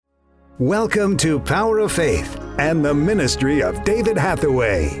Welcome to Power of Faith and the ministry of David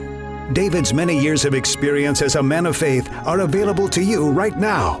Hathaway. David's many years of experience as a man of faith are available to you right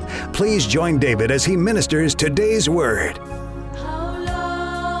now. Please join David as he ministers today's word. How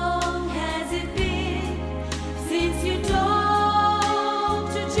long has it been since you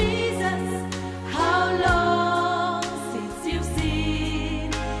talked to Jesus? How long since you've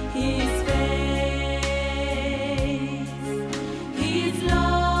seen his face? He's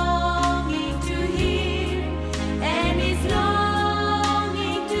longing to hear and he's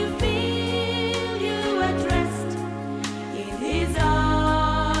longing to feel you at rest in his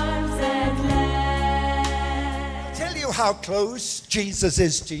arms at last. Tell you how close Jesus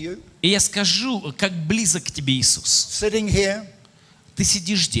is to you. И я скажу, как близок к тебе Иисус. Sitting here, Ты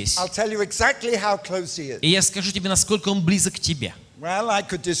сидишь здесь. I'll tell you exactly how close he is. И я скажу тебе, насколько Он близок к тебе. Well, I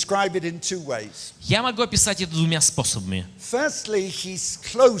could describe it in two ways. Я могу описать это двумя способами. Firstly, he's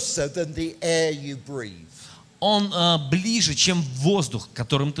closer than the air you breathe. Он ближе, чем воздух,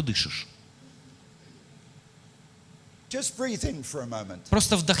 которым ты дышишь. Just breathe in for a moment,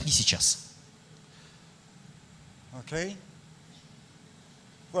 Просто вдохни сейчас. okay?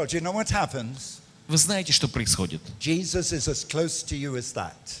 Well, do you know what happens? Вы знаете, что происходит? Jesus is as close to you as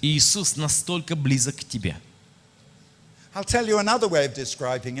that. Иисус настолько близок к тебе. I'll tell you another way of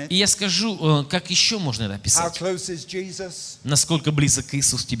describing it. И я скажу, как еще можно это How описать. close is Jesus? Насколько близок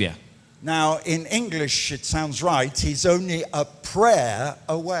Иисус к тебе. Now, in English, it sounds right. He's only a prayer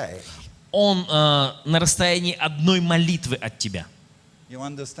away. Он на расстоянии одной молитвы от тебя. You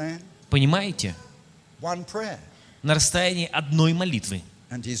understand? Понимаете? One prayer, На расстоянии одной молитвы.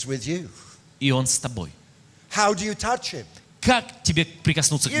 and he's with you. И Он с тобой. How do you touch him? Как тебе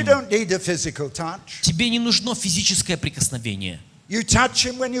прикоснуться к You Нему? don't need a physical touch. Тебе не нужно физическое прикосновение. You touch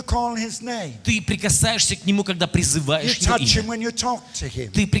him when you call his name. Ты прикасаешься к Нему, когда You призываешь Его touch him имя. when you talk to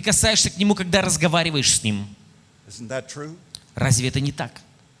him. Ты прикасаешься к Нему, когда разговариваешь с Ним. Isn't that true? Разве это не так?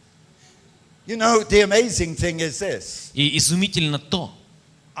 You know, the amazing thing is this. И изумительно то,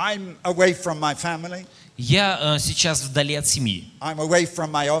 I'm away from my family. я сейчас вдали от семьи. I'm away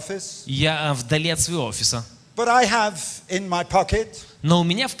from my office. Я вдали от своего офиса. But I have in my pocket Но у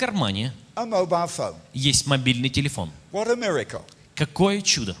меня в кармане a mobile phone. есть мобильный телефон. What a miracle. Какое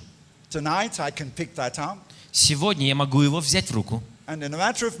чудо! Tonight I can pick that up, Сегодня я могу его взять в руку. and in a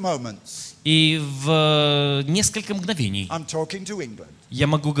matter of moments, И в несколько мгновений I'm talking to England, я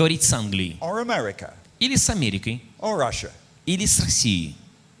могу говорить с Англией. or America, Или с Америкой. or Russia. Или с Россией.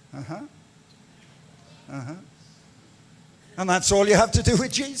 And that's all you have to do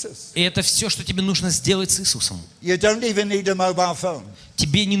with Jesus. И это все, что тебе нужно сделать с Иисусом. You don't even need a mobile phone.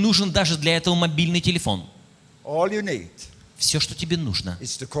 Тебе не нужен даже для этого мобильный телефон. All you need Все, что тебе нужно,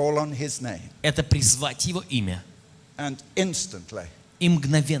 is to call on his name, это призвать Его имя. and instantly И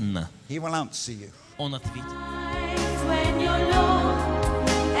мгновенно he will answer you. Он ответит. When you're low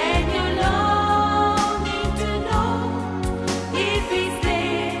and you're longing to know if he's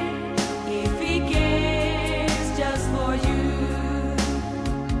there, if he cares just for you.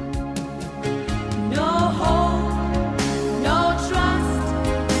 No hope, no trust,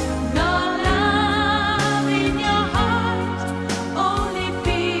 no love in your heart, only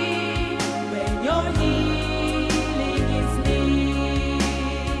fear when your healing is near.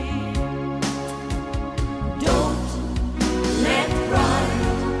 Don't let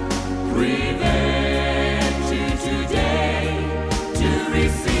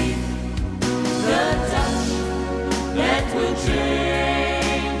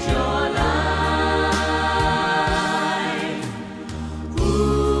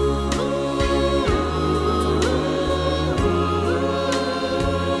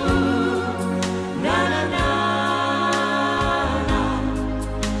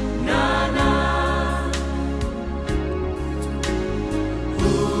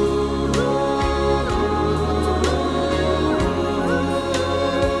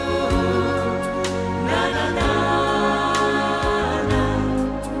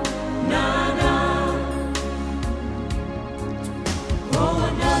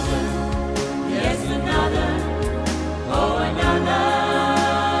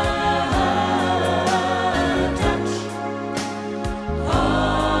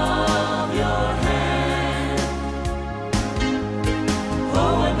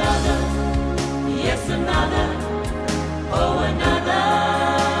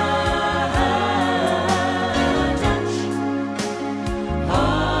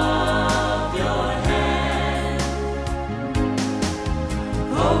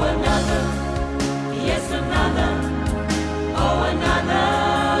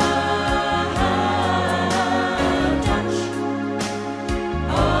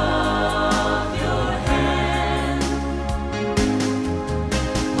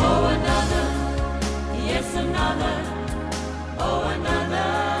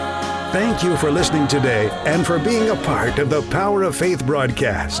Thank you for listening today and for being a part of the Power of Faith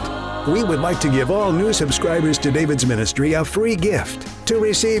broadcast. We would like to give all new subscribers to David's ministry a free gift. To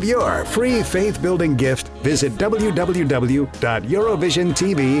receive your free faith-building gift, visit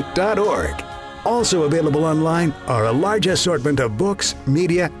www.eurovisiontv.org. Also available online are a large assortment of books,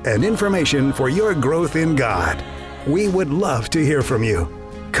 media, and information for your growth in God. We would love to hear from you.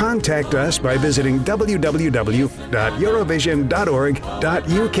 Contact us by visiting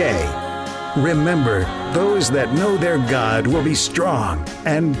www.eurovision.org.uk. Remember, those that know their God will be strong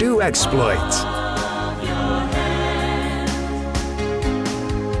and do exploits.